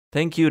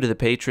Thank you to the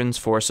patrons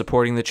for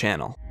supporting the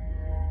channel.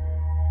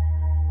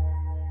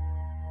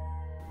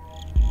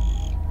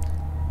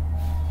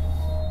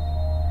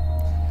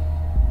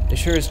 It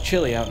sure is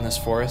chilly out in this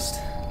forest,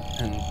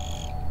 and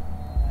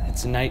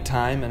it's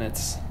nighttime and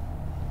it's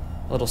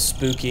a little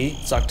spooky.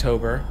 It's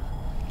October.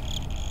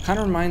 Kind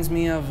of reminds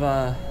me of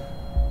that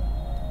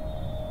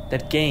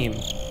game,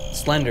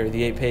 Slender,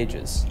 the 8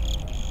 Pages.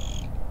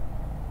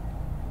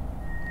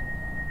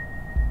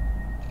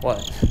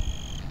 What?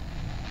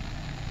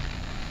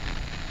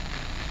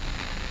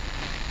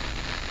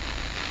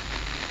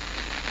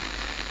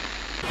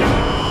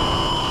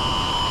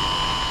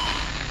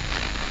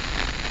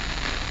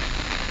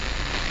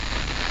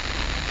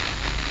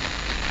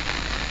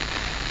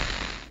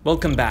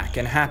 Welcome back,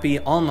 and happy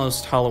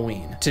almost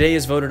Halloween. Today,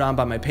 as voted on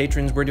by my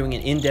patrons, we're doing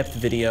an in-depth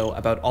video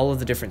about all of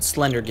the different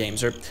Slender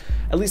games, or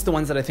at least the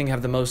ones that I think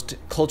have the most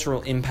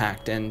cultural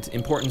impact and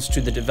importance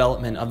to the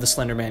development of the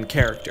Slender Man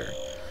character.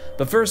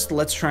 But first,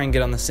 let's try and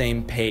get on the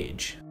same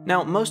page.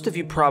 Now, most of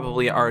you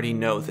probably already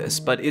know this,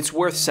 but it's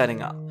worth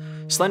setting up.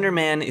 Slender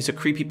Man is a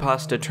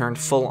creepypasta turned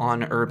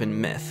full-on urban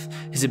myth.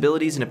 His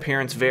abilities and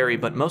appearance vary,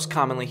 but most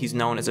commonly he's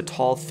known as a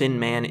tall, thin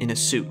man in a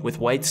suit with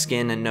white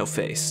skin and no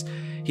face.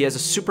 He has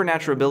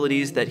supernatural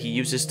abilities that he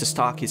uses to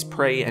stalk his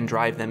prey and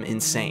drive them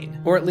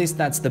insane. Or at least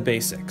that's the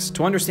basics.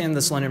 To understand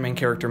the Slender Man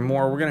character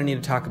more, we're going to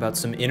need to talk about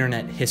some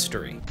internet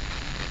history.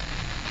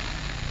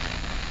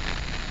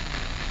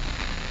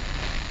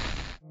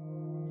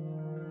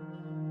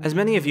 As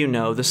many of you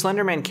know, the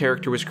Slender Man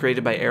character was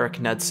created by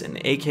Eric Knudsen,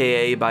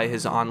 aka by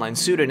his online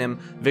pseudonym,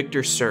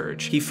 Victor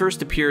Surge. He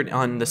first appeared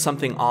on the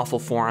Something Awful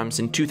forums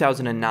in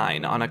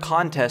 2009 on a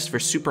contest for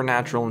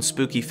supernatural and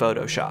spooky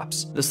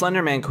photoshops. The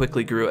Slender Man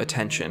quickly grew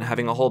attention,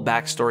 having a whole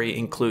backstory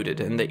included,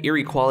 and the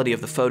eerie quality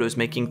of the photos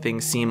making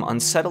things seem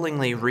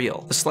unsettlingly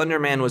real. The Slender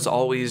Man was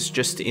always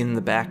just in the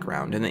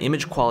background, and the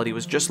image quality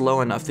was just low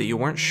enough that you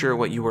weren't sure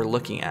what you were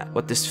looking at,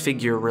 what this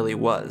figure really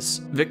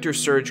was. Victor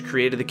Surge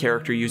created the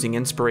character using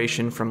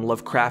inspiration from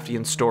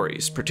Lovecraftian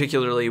stories,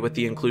 particularly with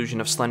the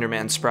inclusion of Slender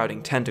Man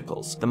sprouting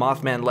tentacles, the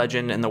Mothman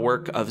legend, and the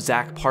work of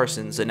Zach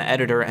Parsons, an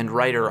editor and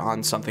writer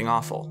on Something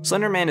Awful.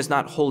 Slender Man is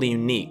not wholly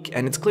unique,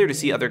 and it's clear to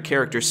see other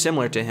characters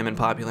similar to him in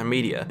popular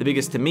media, the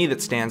biggest to me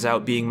that stands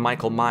out being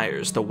Michael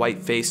Myers, the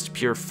white-faced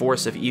pure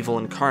force of evil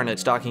incarnate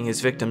stalking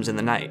his victims in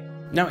the night.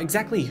 Now,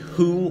 exactly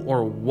who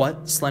or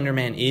what Slender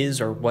Man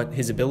is or what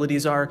his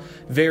abilities are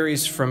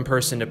varies from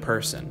person to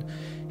person.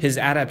 His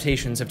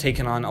adaptations have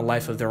taken on a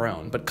life of their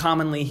own, but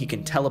commonly he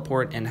can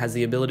teleport and has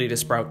the ability to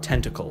sprout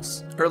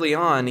tentacles. Early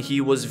on,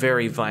 he was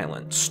very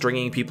violent,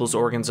 stringing people's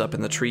organs up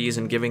in the trees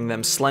and giving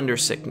them slender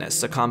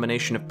sickness, a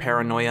combination of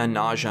paranoia,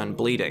 nausea, and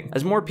bleeding.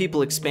 As more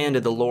people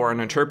expanded the lore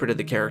and interpreted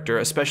the character,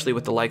 especially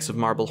with the likes of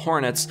Marble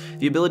Hornets,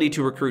 the ability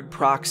to recruit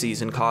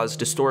proxies and cause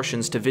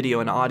distortions to video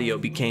and audio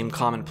became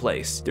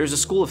commonplace. There's a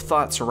school of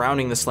thought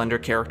surrounding the Slender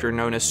character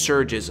known as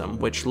Surgism,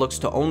 which looks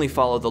to only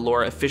follow the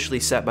lore officially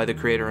set by the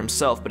creator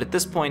himself, but at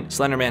this point,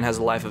 Slender Man has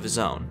a life of his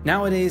own.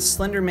 Nowadays,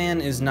 Slender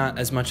Man is not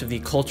as much of the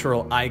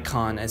cultural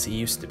icon as he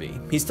used to be.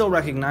 He's still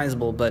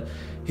recognizable, but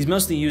he's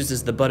mostly used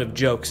as the butt of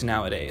jokes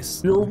nowadays.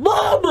 Your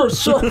mama's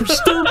so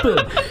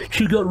stupid!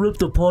 She got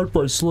ripped apart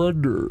by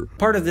Slender.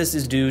 Part of this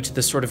is due to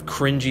the sort of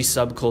cringy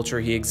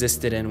subculture he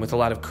existed in with a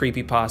lot of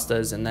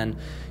creepypastas, and then,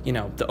 you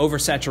know, the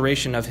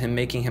oversaturation of him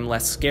making him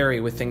less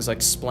scary with things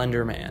like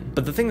Slender Man.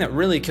 But the thing that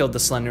really killed the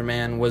Slender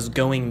Man was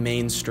going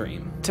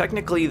mainstream.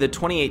 Technically, the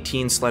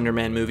 2018 Slender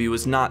Man movie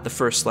was not the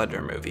first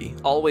Slender movie.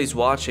 Always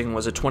Watching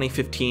was a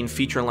 2015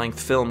 feature-length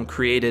film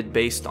created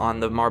based on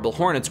the Marble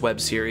Hornets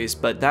web series,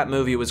 but that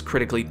movie was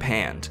critically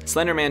panned.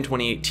 Slender Man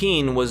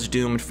 2018 was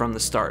doomed from the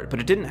start, but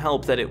it didn't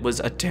help that it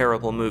was a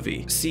terrible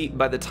movie. See,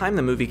 by the time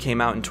the movie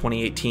came out in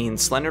 2018,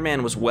 Slender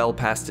Man was well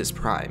past his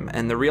prime,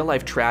 and the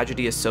real-life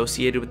tragedy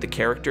associated with the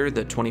character,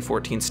 the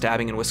 2014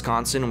 stabbing in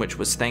Wisconsin, which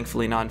was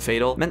thankfully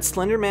non-fatal, meant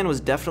Slender Man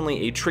was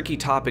definitely a tricky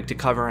topic to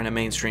cover in a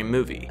mainstream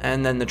movie.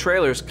 And then the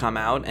trailers come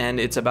out, and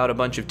it's about a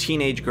bunch of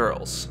teenage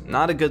girls.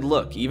 Not a good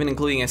look, even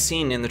including a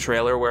scene in the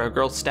trailer where a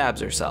girl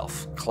stabs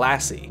herself.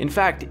 Classy. In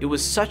fact, it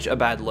was such a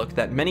bad look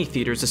that many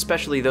theaters,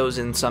 especially those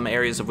in some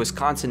areas of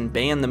Wisconsin,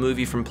 banned the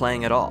movie from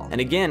playing at all. And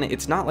again,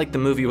 it's not like the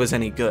movie was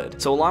any good.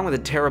 So along with a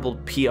terrible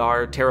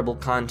PR, terrible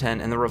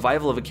content, and the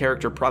revival of a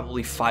character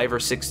probably 5 or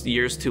 6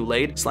 years too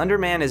late, Slender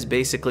Man is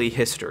basically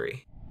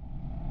history.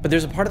 But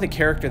there's a part of the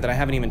character that I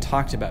haven't even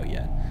talked about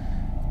yet.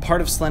 Part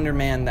of Slender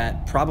Man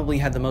that probably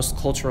had the most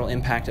cultural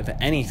impact of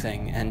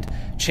anything and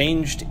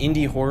changed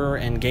indie horror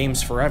and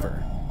games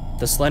forever.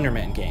 The Slender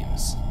Man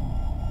games.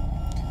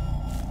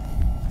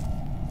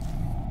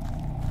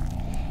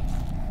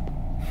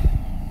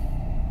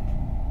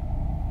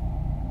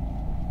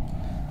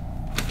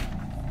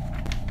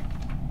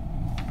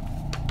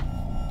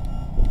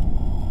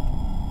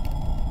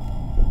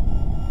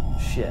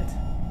 Shit.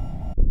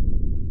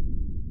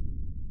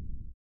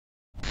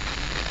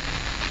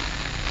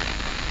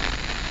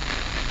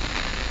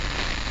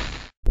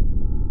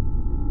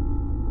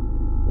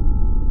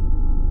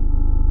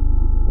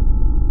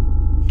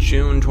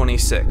 June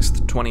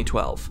 26th,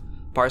 2012.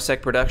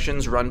 Parsec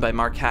Productions, run by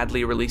Mark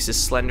Hadley,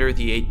 releases Slender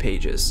the 8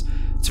 Pages.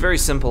 It's very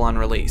simple on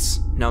release.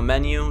 No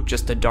menu,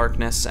 just a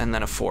darkness and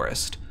then a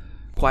forest.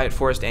 Quiet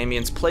forest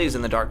ambience plays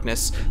in the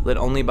darkness, lit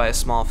only by a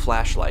small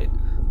flashlight.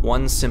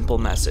 One simple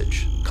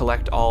message: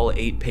 collect all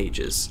 8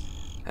 pages.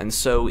 And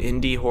so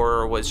indie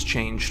horror was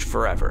changed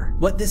forever.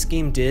 What this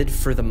game did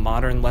for the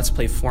modern Let's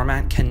Play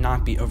format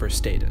cannot be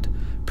overstated.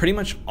 Pretty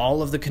much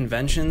all of the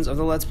conventions of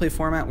the Let's Play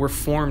format were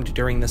formed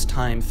during this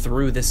time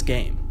through this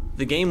game.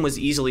 The game was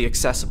easily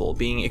accessible,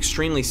 being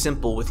extremely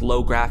simple with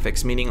low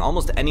graphics, meaning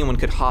almost anyone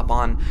could hop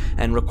on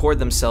and record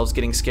themselves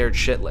getting scared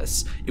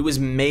shitless. It was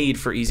made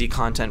for easy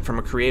content from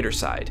a creator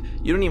side.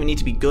 You don't even need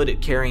to be good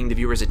at carrying the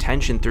viewer's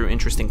attention through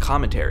interesting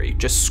commentary.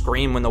 Just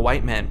scream when the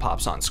white man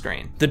pops on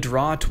screen. The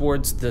draw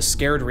towards the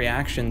scared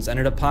reactions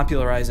ended up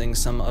popularizing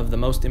some of the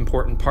most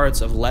important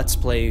parts of Let's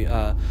Play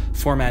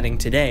formatting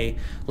today,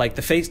 like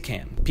the face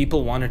cam.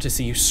 People wanted to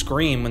see you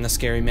scream when the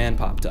scary man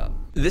popped up.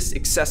 This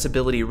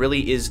accessibility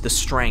really is the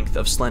strength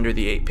of Slender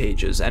the 8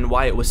 Pages, and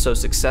why it was so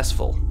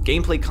successful.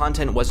 Gameplay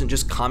content wasn't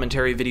just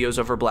commentary videos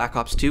over Black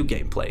Ops 2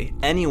 gameplay.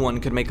 Anyone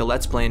could make a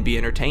Let's Play and be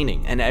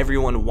entertaining, and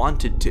everyone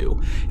wanted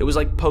to. It was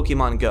like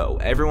Pokemon Go.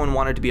 Everyone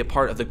wanted to be a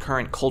part of the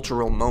current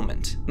cultural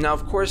moment. Now,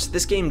 of course,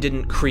 this game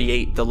didn't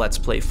create the Let's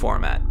Play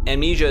format.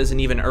 Amnesia is an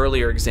even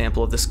earlier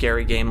example of the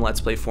scary game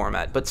Let's Play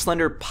format, but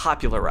Slender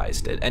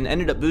popularized it, and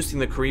ended up boosting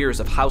the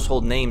careers of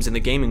household names in the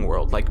gaming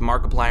world like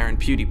Markiplier and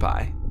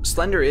PewDiePie.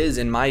 Slender is,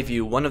 in my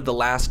view, one of the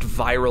last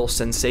viral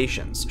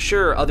sensations.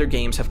 Sure, other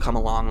games have come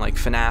along like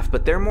FNAF,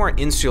 but they're more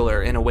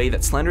insular in a way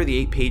that Slender the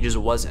 8 Pages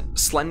wasn't.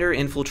 Slender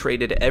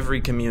infiltrated every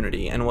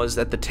community and was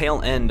at the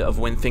tail end of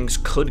when things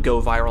could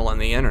go viral on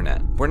the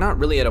internet. We're not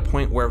really at a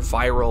point where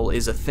viral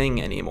is a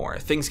thing anymore.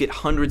 Things get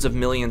hundreds of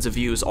millions of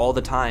views all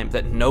the time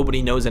that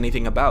nobody knows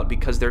anything about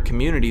because their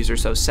communities are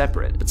so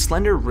separate, but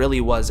Slender really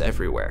was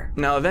everywhere.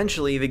 Now,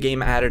 eventually, the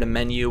game added a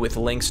menu with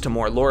links to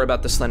more lore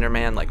about the Slender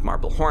Man like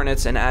Marble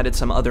Hornets, and added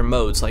some other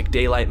modes like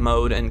Daylight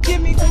Mode and Give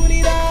me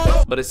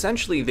 $20. But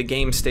essentially the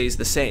game stays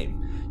the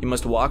same. You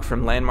must walk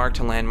from landmark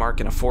to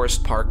landmark in a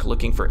forest park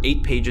looking for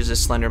 8 pages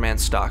as Slender Man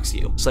stalks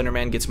you. Slender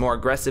Man gets more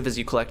aggressive as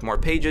you collect more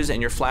pages,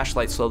 and your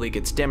flashlight slowly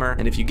gets dimmer,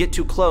 and if you get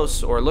too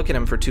close or look at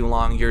him for too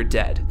long, you're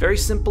dead. Very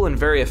simple and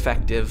very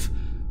effective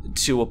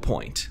to a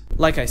point.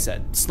 Like I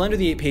said, Slender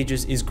the 8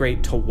 Pages is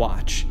great to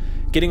watch.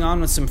 Getting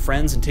on with some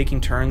friends and taking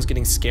turns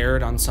getting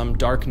scared on some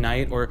dark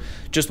night, or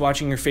just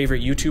watching your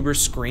favorite YouTuber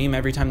scream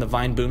every time the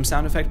Vine boom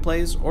sound effect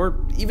plays, or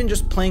even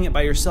just playing it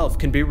by yourself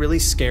can be really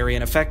scary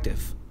and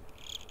effective.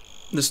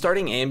 The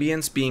starting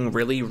ambience being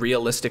really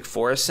realistic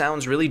forest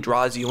sounds really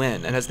draws you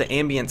in, and as the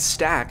ambience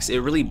stacks, it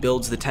really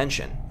builds the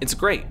tension. It's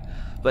great,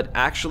 but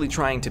actually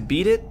trying to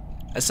beat it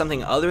as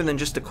something other than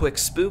just a quick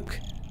spook,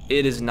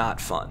 it is not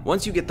fun.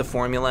 Once you get the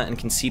formula and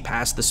can see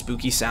past the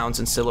spooky sounds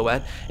and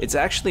silhouette, it's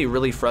actually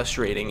really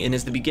frustrating and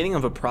is the beginning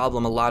of a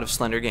problem a lot of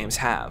Slender games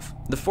have.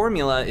 The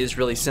formula is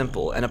really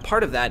simple, and a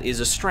part of that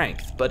is a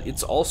strength, but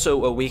it's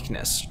also a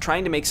weakness.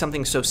 Trying to make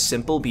something so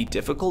simple be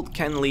difficult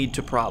can lead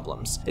to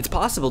problems. It's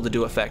possible to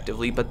do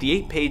effectively, but the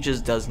 8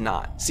 Pages does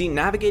not. See,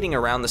 navigating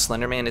around the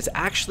Slender Man is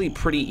actually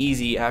pretty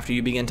easy after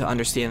you begin to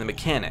understand the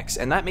mechanics,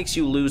 and that makes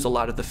you lose a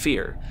lot of the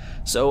fear.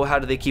 So how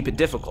do they keep it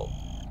difficult?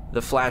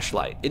 The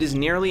flashlight. It is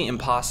nearly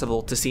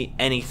impossible to see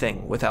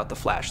anything without the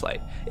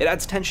flashlight. It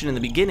adds tension in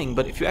the beginning,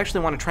 but if you actually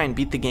want to try and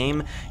beat the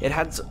game, it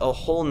adds a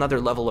whole nother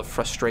level of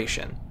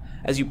frustration.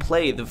 As you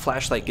play, the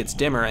flashlight gets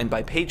dimmer, and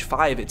by page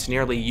 5, it's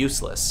nearly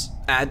useless.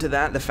 Add to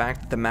that the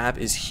fact that the map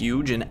is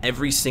huge and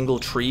every single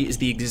tree is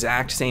the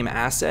exact same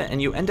asset, and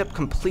you end up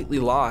completely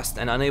lost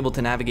and unable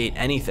to navigate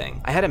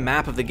anything. I had a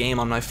map of the game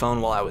on my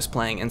phone while I was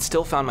playing and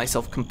still found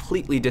myself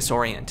completely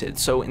disoriented,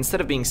 so instead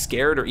of being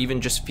scared or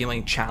even just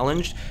feeling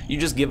challenged, you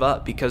just give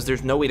up because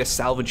there's no way to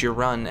salvage your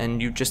run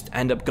and you just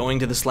end up going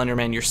to the Slender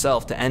Man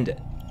yourself to end it.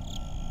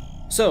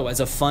 So, as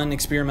a fun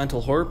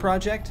experimental horror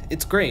project,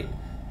 it's great.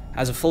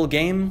 As a full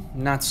game,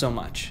 not so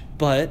much.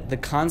 But the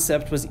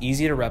concept was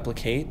easy to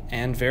replicate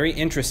and very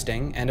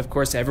interesting, and of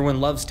course everyone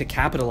loves to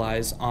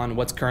capitalize on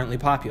what's currently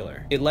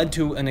popular. It led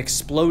to an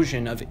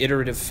explosion of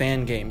iterative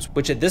fan games,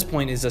 which at this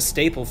point is a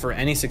staple for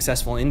any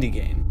successful indie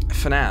game.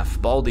 FNAF,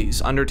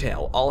 Baldi's,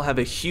 Undertale all have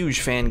a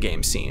huge fan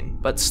game scene,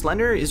 but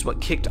Slender is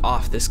what kicked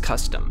off this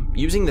custom,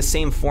 using the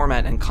same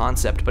format and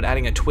concept but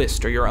adding a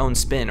twist or your own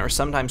spin, or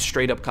sometimes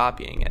straight up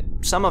copying it.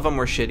 Some of them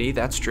were shitty,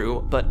 that's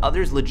true, but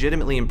others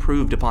legitimately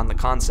improved upon the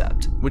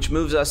concept. Which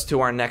moves us to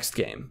our next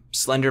game,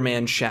 Slender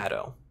Man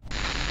Shadow.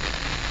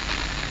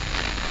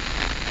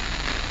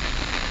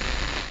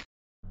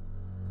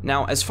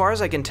 Now, as far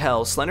as I can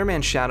tell, Slender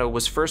Man Shadow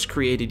was first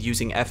created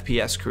using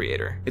FPS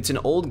Creator. It's an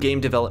old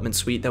game development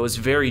suite that was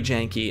very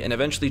janky and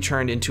eventually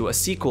turned into a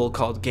sequel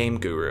called Game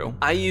Guru.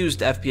 I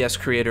used FPS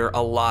Creator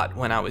a lot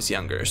when I was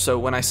younger, so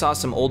when I saw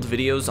some old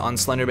videos on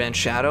Slender Man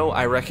Shadow,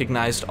 I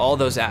recognized all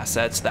those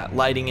assets, that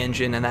lighting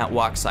engine and that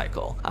walk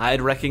cycle.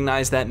 I'd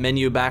recognize that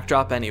menu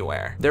backdrop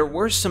anywhere. There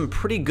were some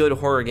pretty good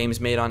horror games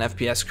made on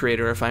FPS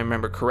Creator if I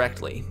remember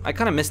correctly. I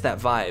kinda missed that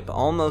vibe,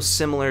 almost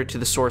similar to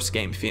the Source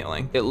game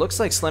feeling. It looks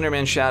like Slender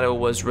Man Shadow Shadow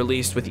was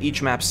released with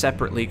each map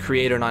separately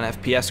created on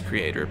FPS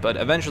Creator, but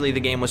eventually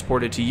the game was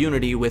ported to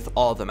Unity with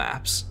all the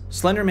maps.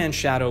 Slender Man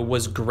Shadow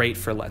was great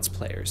for Let's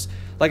Players.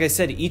 Like I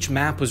said, each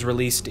map was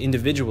released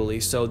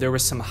individually, so there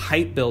was some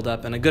hype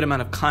buildup and a good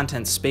amount of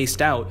content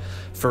spaced out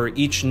for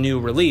each new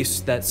release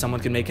that someone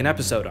could make an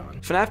episode on.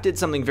 FNAF did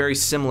something very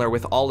similar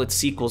with all its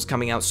sequels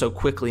coming out so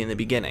quickly in the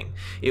beginning.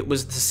 It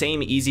was the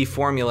same easy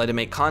formula to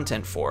make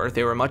content for,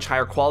 they were much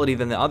higher quality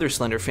than the other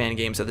Slender fan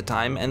games at the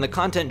time, and the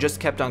content just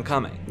kept on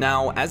coming.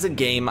 Now, as a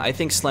game, I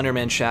think Slender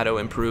Man Shadow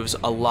improves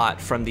a lot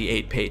from the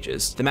 8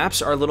 pages. The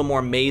maps are a little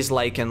more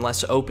maze-like and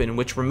less open,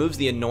 which removes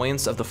the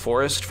annoyance of the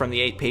forest from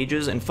the 8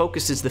 pages and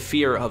focuses the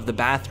fear of the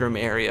bathroom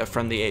area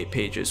from the 8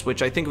 pages,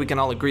 which I think we can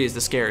all agree is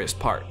the scariest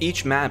part.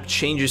 Each map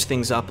changes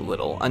things up a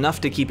little, enough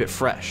to keep it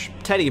fresh.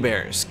 Teddy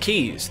bears,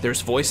 keys,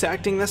 there's voice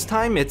acting this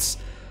time, it's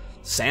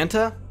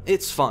Santa?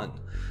 It's fun.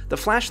 The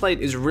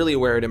flashlight is really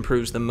where it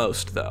improves the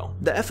most though.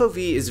 The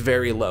FOV is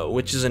very low,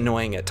 which is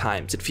annoying at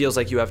times. It feels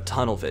like you have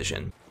tunnel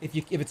vision. If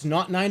it's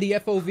not 90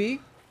 FOV,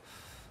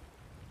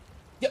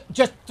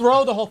 just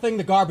throw the whole thing in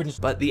the garbage.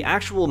 But the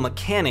actual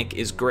mechanic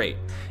is great.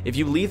 If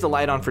you leave the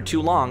light on for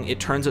too long, it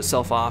turns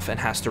itself off and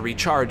has to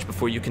recharge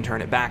before you can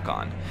turn it back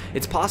on.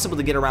 It's possible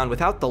to get around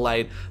without the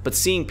light, but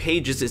seeing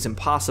pages is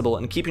impossible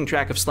and keeping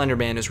track of Slender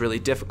Man is really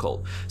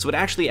difficult, so it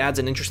actually adds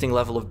an interesting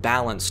level of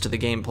balance to the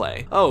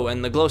gameplay. Oh,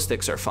 and the glow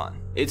sticks are fun.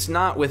 It's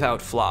not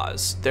without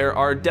flaws. There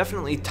are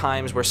definitely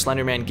times where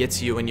Slender Man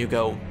gets you and you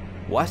go,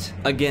 what?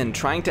 Again,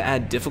 trying to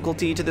add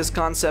difficulty to this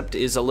concept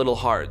is a little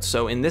hard,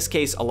 so in this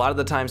case, a lot of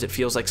the times it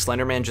feels like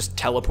Slender Man just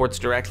teleports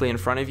directly in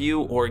front of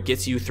you or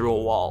gets you through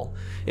a wall.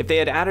 If they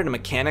had added a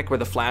mechanic where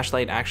the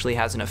flashlight actually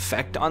has an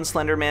effect on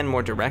Slender Man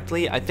more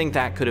directly, I think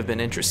that could have been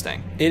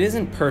interesting. It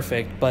isn't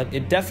perfect, but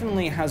it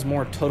definitely has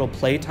more total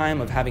playtime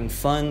of having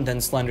fun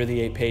than Slender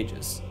the 8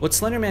 pages. What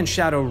Slender Man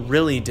Shadow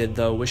really did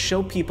though was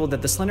show people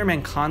that the Slender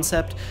Man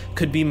concept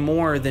could be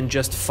more than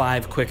just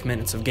 5 quick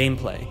minutes of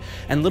gameplay,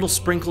 and little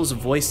sprinkles of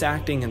voice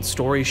acting and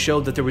story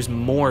showed that there was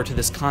more to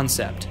this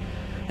concept.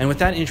 And with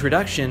that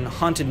introduction,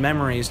 Haunted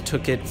Memories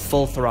took it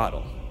full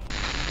throttle.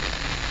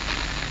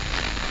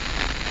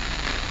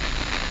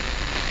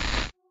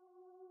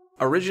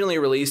 Originally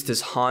released as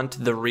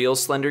Haunt, the real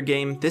Slender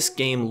game, this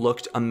game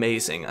looked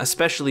amazing,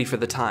 especially for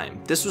the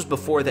time. This was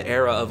before the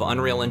era of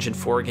Unreal Engine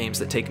 4 games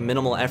that take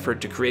minimal effort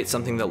to create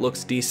something that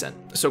looks decent.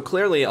 So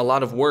clearly a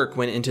lot of work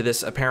went into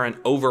this apparent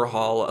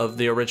overhaul of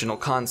the original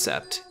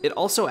concept. It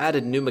also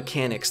added new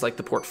mechanics like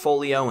the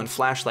portfolio and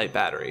flashlight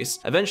batteries.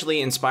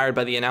 Eventually, inspired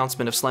by the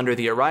announcement of Slender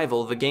the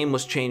Arrival, the game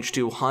was changed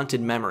to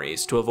Haunted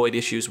Memories to avoid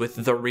issues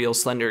with the real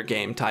Slender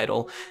game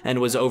title, and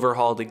was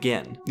overhauled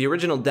again. The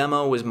original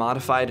demo was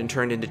modified and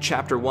turned into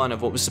Chapter 1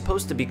 of what was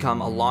supposed to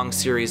become a long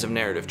series of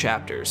narrative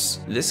chapters.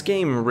 This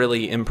game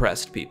really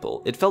impressed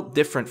people. It felt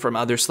different from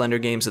other Slender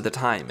games at the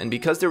time, and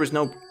because there was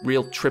no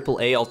real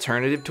AAA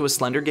alternative to a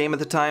Slender game at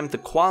the time, the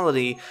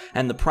quality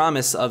and the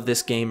promise of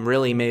this game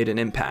really made an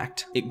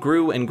impact. It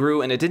grew,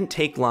 and it didn't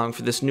take long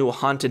for this new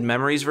Haunted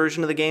Memories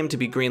version of the game to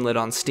be greenlit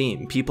on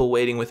Steam, people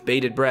waiting with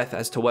bated breath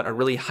as to what a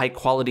really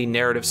high-quality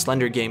narrative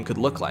Slender game could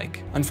look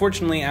like.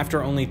 Unfortunately,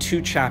 after only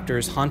 2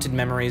 chapters, Haunted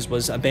Memories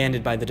was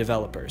abandoned by the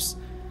developers.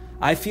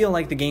 I feel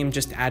like the game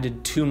just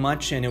added too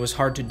much and it was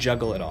hard to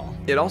juggle it all.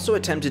 It also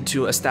attempted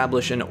to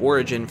establish an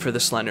origin for the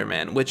Slender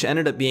Man, which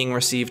ended up being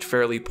received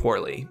fairly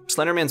poorly.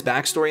 Slender Man's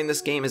backstory in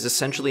this game is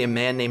essentially a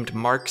man named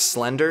Mark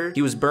Slender.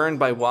 He was burned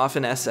by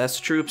Waffen SS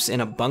troops in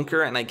a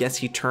bunker, and I guess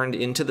he turned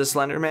into the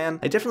Slender Man.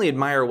 I definitely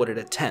admire what it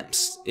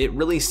attempts. It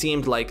really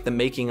seemed like the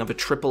making of a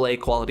AAA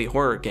quality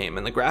horror game,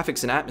 and the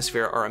graphics and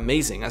atmosphere are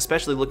amazing,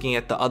 especially looking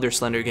at the other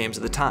Slender games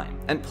of the time.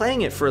 And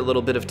playing it for a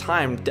little bit of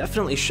time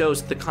definitely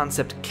shows that the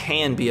concept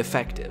can be effective.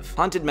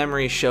 Haunted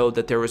Memories showed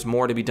that there was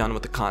more to be done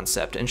with the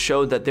concept, and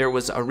showed that there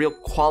was a real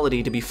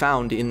quality to be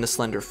found in the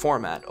Slender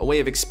format, a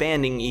way of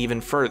expanding even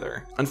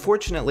further.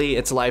 Unfortunately,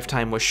 its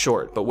lifetime was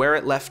short, but where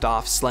it left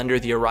off, Slender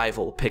the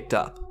Arrival picked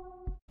up.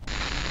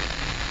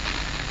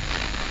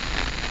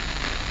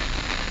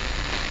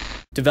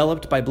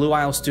 Developed by Blue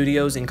Isle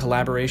Studios in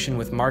collaboration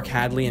with Mark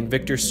Hadley and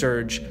Victor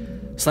Surge,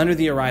 Slender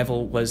the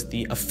Arrival was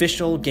the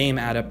official game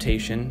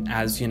adaptation,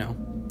 as, you know,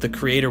 the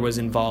creator was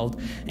involved,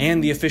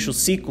 and the official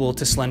sequel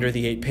to Slender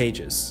the 8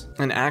 pages.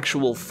 An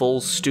actual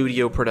full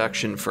studio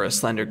production for a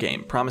Slender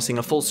game, promising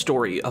a full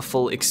story, a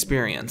full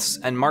experience,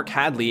 and Mark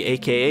Hadley,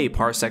 aka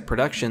Parsec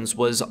Productions,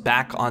 was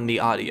back on the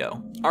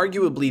audio.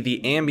 Arguably,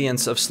 the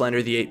ambience of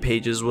Slender the 8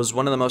 pages was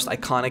one of the most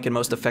iconic and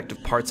most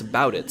effective parts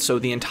about it, so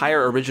the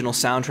entire original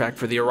soundtrack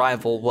for The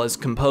Arrival was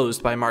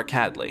composed by Mark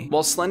Hadley.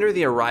 While Slender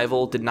the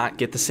Arrival did not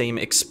get the same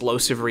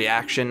explosive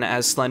reaction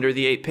as Slender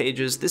the 8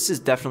 pages, this is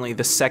definitely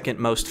the second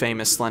most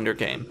famous Slender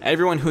game.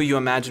 Everyone who you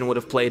imagine would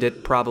have played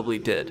it probably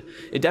did.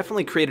 It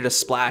definitely created a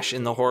splash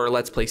in the horror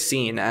Let's Play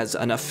scene as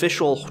an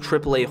official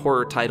AAA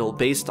horror title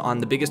based on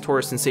the biggest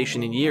horror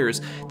sensation in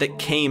years that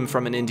came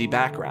from an indie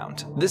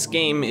background. This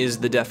game is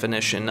the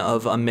definition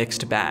of a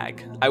mixed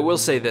bag. I will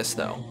say this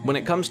though, when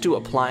it comes to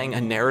applying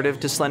a narrative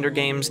to Slender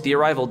games, The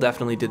Arrival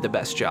definitely did the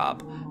best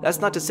job. That's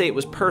not to say it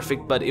was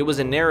perfect, but it was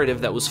a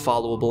narrative that was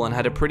followable and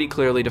had a pretty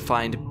clearly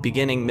defined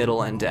beginning,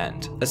 middle, and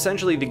end.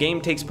 Essentially, the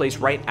game takes place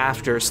right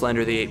after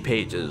Slender the 8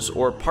 Pages,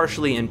 or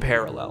partially in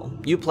parallel.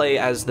 You play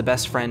as the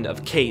best friend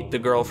of Kate, the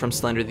girl from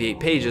Slender the 8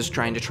 Pages,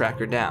 trying to track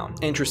her down.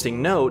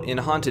 Interesting note, in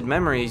Haunted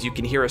Memories you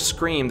can hear a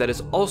scream that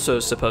is also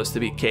supposed to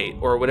be Kate,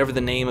 or whatever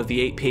the name of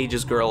the 8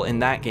 Pages girl in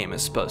that game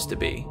is supposed to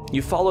be.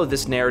 You follow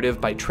this narrative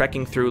by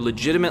trekking through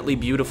legitimately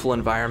beautiful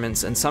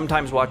environments and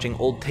sometimes watching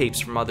old tapes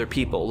from other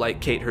people, like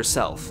Kate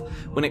herself.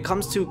 When it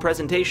comes to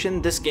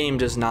presentation, this game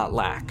does not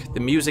lack. The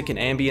music and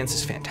ambience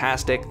is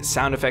fantastic, the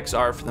sound effects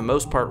are for the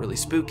most part really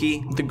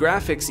spooky. The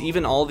graphics,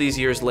 even all these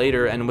years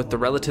later and with the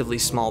relatively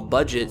small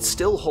budget,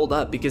 still hold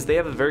up because they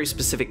have a very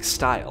specific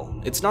style.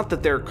 It's not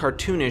that they're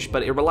cartoonish,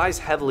 but it relies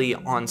heavily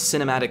on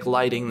cinematic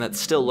lighting that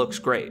still looks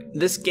great.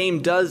 This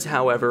game does,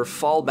 however,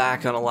 fall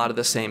back on a lot of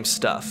the same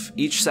stuff.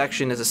 Each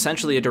section is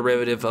essentially a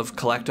derivative of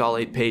collect all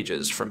 8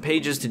 pages, from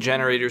pages to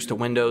generators to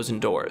windows and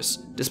doors.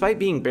 Despite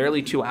being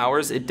barely 2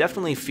 hours, it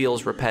definitely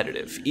feels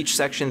repetitive. Each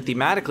section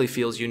thematically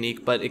feels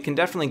unique, but it can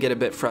definitely get a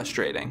bit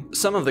frustrating.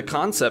 Some of the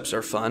concepts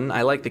are fun.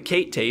 I like the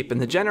Kate tape, and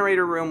the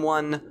generator room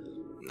one.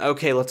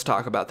 Okay, let's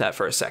talk about that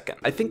for a second.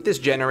 I think this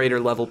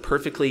generator level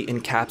perfectly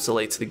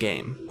encapsulates the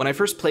game. When I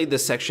first played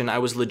this section, I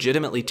was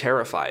legitimately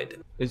terrified.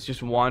 It's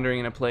just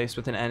wandering in a place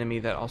with an enemy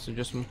that also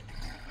just...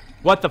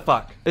 What the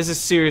fuck? This is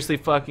seriously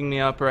fucking me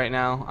up right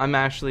now. I'm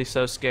actually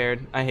so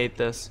scared. I hate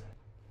this.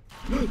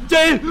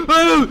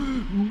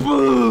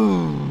 Boom!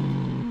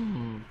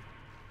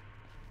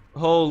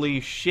 Holy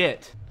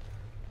shit.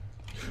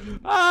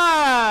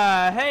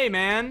 Ah, hey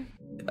man.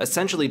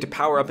 Essentially, to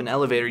power up an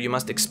elevator, you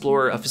must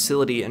explore a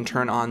facility and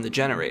turn on the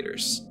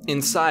generators.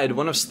 Inside,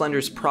 one of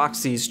Slender's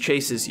proxies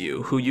chases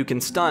you, who you can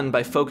stun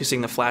by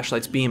focusing the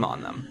flashlight's beam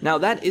on them. Now,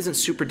 that isn't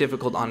super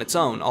difficult on its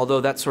own,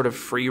 although that sort of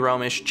free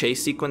roamish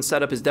chase sequence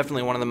setup is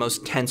definitely one of the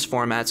most tense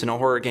formats in a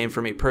horror game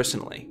for me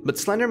personally. But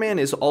Slender Man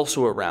is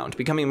also around,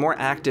 becoming more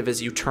active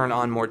as you turn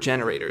on more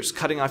generators,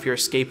 cutting off your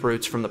escape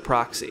routes from the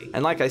proxy.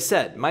 And like I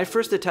said, my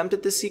first attempt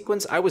at this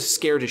sequence, I was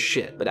scared as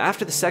shit, but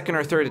after the second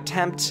or third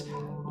attempt,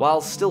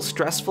 while still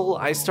stressful,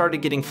 I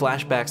started getting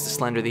flashbacks to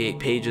Slender the 8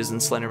 Pages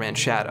and Slender Man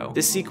Shadow.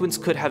 This sequence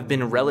could have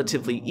been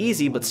relatively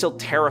easy, but still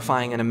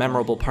terrifying and a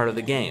memorable part of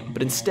the game.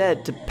 But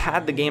instead, to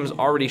pad the game's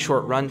already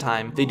short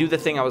runtime, they do the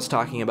thing I was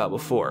talking about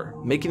before,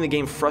 making the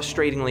game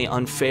frustratingly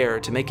unfair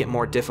to make it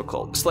more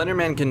difficult. Slender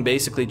Man can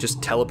basically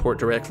just teleport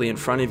directly in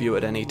front of you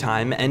at any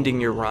time,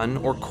 ending your run,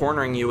 or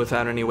cornering you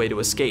without any way to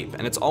escape,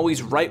 and it's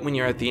always right when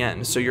you're at the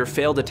end, so your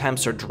failed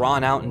attempts are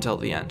drawn out until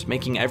the end,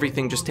 making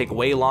everything just take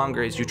way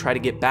longer as you try to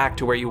get back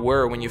to where you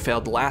were when you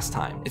failed last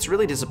time. It's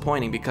really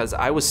disappointing because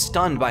I was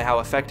stunned by how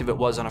effective it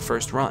was on a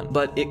first run,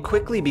 but it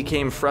quickly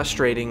became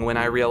frustrating when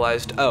I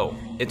realized, oh,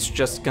 it's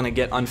just gonna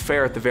get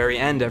unfair at the very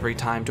end every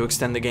time to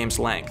extend the game's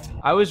length.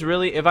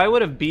 If I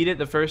would have beat it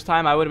the first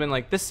time, I would have been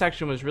like, this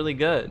section was really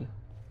good.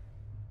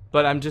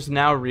 But I'm just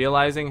now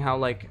realizing how,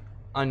 like,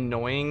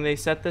 annoying they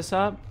set this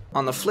up.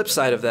 On the flip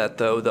side of that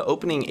though, the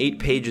opening 8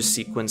 pages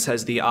sequence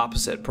has the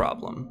opposite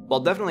problem.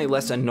 While definitely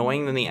less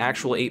annoying than the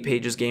actual 8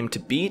 pages game to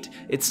beat,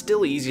 it's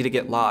still easy to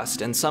get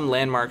lost, and some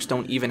landmarks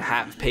don't even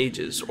have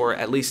pages, or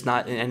at least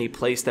not in any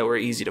place that were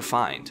easy to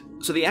find.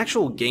 So the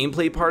actual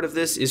gameplay part of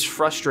this is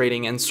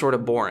frustrating and sort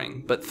of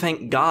boring, but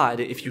thank God,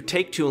 if you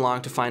take too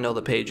long to find all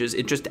the pages,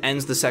 it just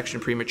ends the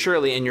section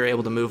prematurely and you're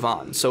able to move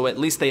on, so at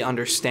least they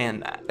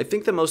understand that. I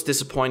think the most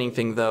disappointing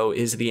thing though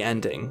is the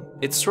ending.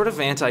 It's sort of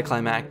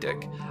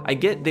anticlimactic. I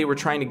get they were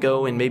trying to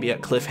go in maybe a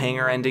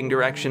cliffhanger ending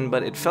direction,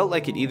 but it felt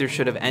like it either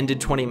should have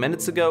ended 20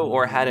 minutes ago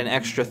or had an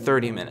extra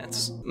 30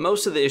 minutes.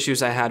 Most of the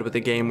issues I had with the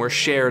game were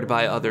shared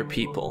by other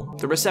people.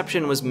 The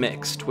reception was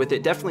mixed, with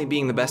it definitely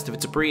being the best of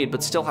its breed,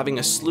 but still having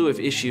a slew of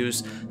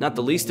issues, not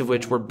the least of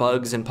which were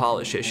bugs and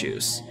polish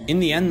issues. In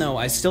the end though,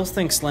 I still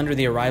think Slender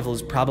the Arrival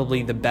is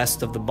probably the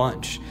best of the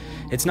bunch.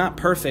 It's not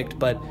perfect,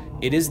 but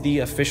it is the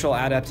official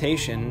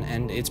adaptation,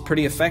 and it's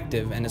pretty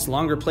effective, and its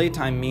longer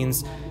playtime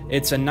means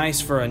it's nice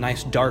for a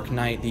nice dark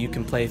night that you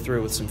can play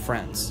through with some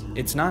friends.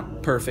 It's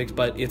not perfect,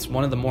 but it's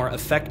one of the more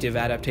effective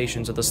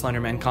adaptations of the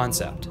Slender Man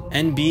concept.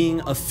 And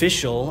being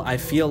official, I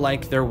feel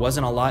like there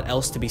wasn't a lot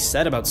else to be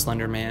said about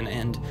Slender Man,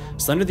 and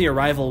Slender the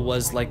Arrival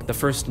was like the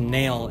first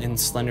nail in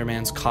Slender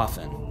Man's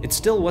coffin. It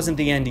still wasn't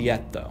the end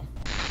yet, though.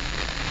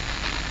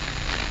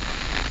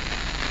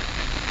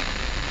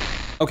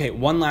 Okay,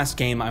 one last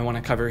game I want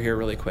to cover here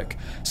really quick.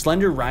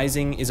 Slender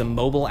Rising is a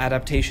mobile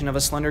adaptation of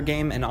a Slender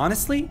game, and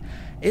honestly,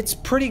 it's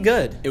pretty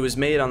good. It was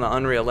made on the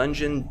Unreal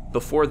Engine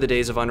before the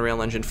days of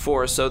Unreal Engine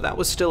 4, so that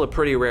was still a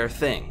pretty rare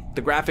thing.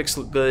 The graphics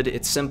look good,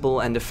 it's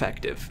simple and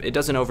effective. It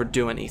doesn't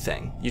overdo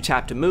anything. You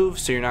tap to move,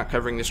 so you're not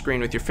covering the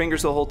screen with your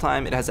fingers the whole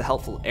time. It has a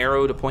helpful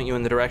arrow to point you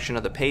in the direction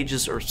of the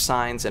pages or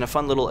signs, and a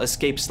fun little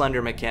escape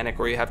Slender mechanic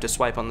where you have to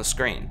swipe on the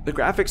screen. The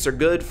graphics are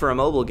good for a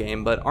mobile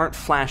game, but aren't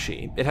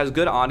flashy. It has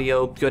good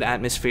audio, good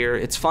atmosphere, atmosphere,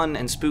 it's fun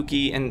and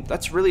spooky, and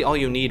that's really all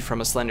you need from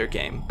a Slender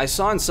game. I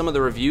saw in some of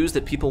the reviews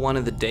that people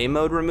wanted the day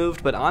mode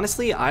removed, but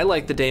honestly, I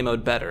like the day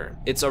mode better.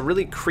 It's a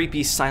really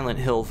creepy Silent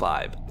Hill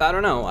vibe. I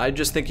don't know, I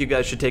just think you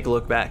guys should take a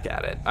look back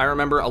at it. I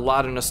remember a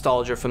lot of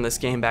nostalgia from this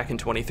game back in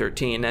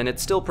 2013, and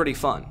it's still pretty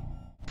fun.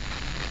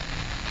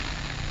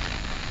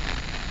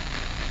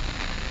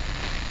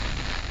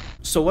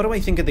 So what do I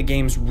think of the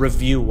games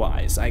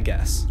review-wise, I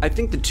guess? I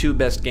think the two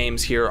best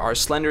games here are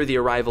Slender the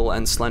Arrival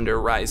and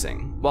Slender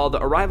Rising. While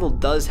the Arrival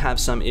does have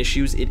some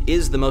issues, it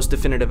is the most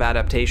definitive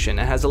adaptation.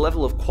 It has a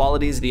level of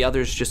qualities the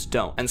others just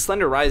don't. And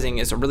Slender Rising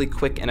is a really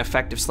quick and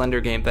effective Slender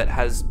game that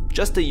has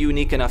just a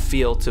unique enough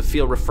feel to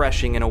feel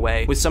refreshing in a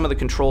way with some of the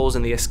controls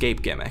and the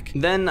escape gimmick.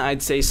 Then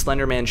I'd say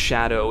Slender Man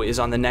Shadow is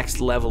on the next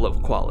level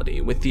of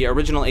quality, with the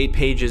original 8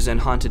 pages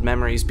and Haunted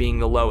Memories being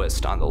the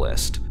lowest on the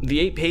list. The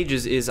 8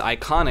 pages is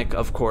iconic,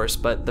 of course,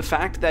 but the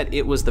fact that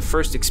it was the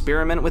first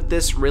experiment with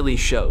this really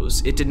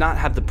shows. It did not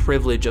have the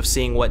privilege of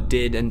seeing what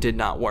did and did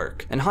not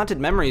work. And Haunted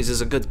Memories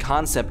is a good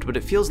concept, but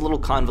it feels a little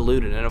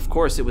convoluted, and of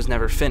course it was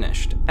never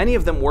finished. Any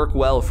of them work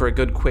well for a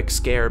good quick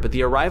scare, but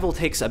the Arrival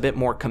takes a bit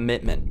more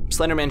commitment.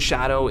 Slender Man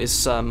Shadow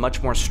is a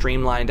much more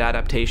streamlined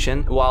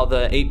adaptation, while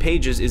the 8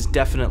 pages is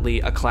definitely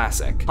a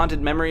classic.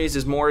 Haunted Memories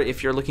is more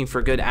if you're looking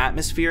for good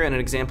atmosphere and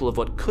an example of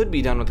what could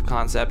be done with the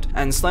concept,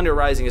 and Slender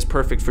Rising is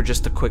perfect for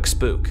just a quick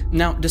spook.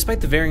 Now,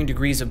 despite the varying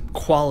degrees of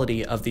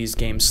quality of these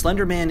games,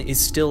 Slender Man is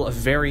still a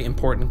very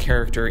important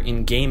character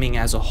in gaming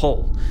as a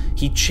whole.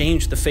 He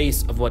changed the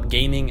face of what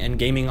gaming and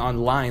gaming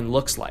online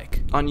looks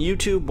like. On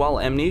YouTube, while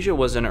Amnesia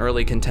was an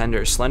early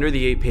contender, Slender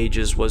the 8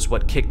 Pages was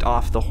what kicked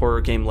off the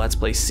horror game Let's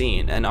Play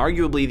scene, and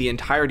arguably the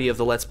entirety of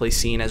the Let's Play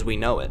scene as we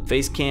know it.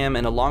 Facecam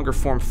and a longer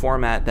form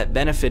format that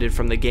benefited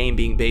from the game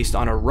being based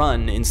on a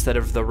run instead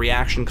of the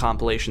reaction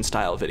compilation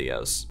style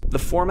videos. The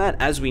format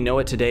as we know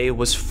it today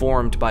was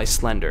formed by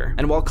Slender,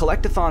 and while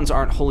collectathons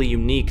aren't wholly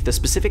unique, the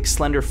specific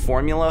Slender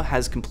formula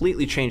has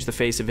completely changed the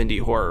face of indie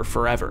horror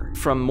forever.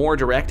 From more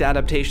direct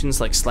adaptations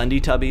like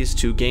Slendytubbies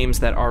to games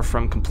that are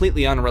from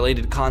completely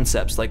unrelated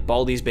concepts like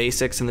Baldi's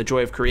Basics and The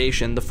Joy of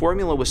Creation, the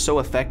formula was so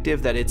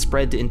effective that it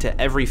spread into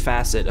every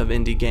facet of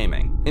indie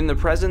gaming. In the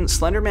present,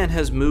 Slender Man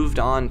has moved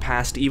on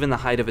past even the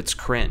height of its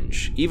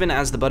cringe. Even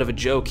as the butt of a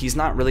joke, he's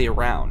not really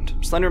around.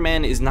 Slender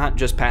Man is not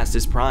just past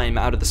his prime,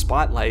 out of the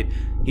spotlight,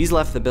 he's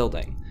left the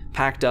building.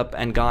 Packed up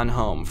and gone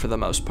home for the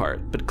most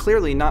part, but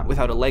clearly not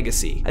without a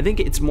legacy. I think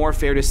it's more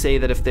fair to say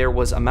that if there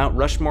was a Mount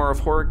Rushmore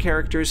of horror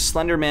characters,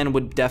 Slender Man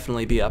would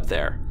definitely be up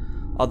there.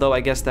 Although I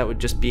guess that would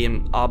just be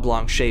an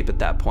oblong shape at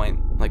that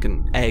point, like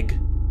an egg.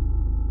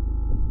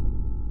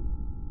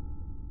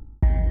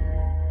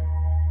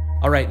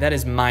 Alright, that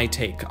is my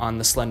take on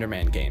the Slender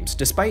Man games.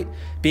 Despite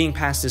being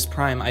past his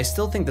prime, I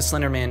still think the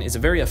Slender Man is a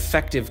very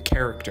effective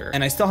character,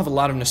 and I still have a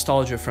lot of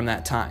nostalgia from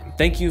that time.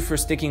 Thank you for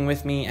sticking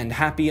with me, and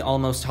happy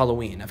almost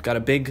Halloween. I've got a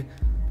big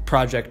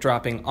project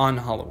dropping on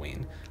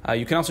Halloween.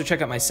 You can also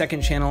check out my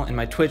second channel and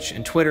my Twitch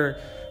and Twitter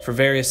for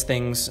various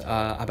things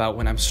about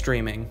when I'm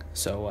streaming.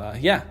 So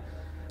yeah,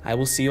 I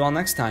will see you all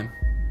next time.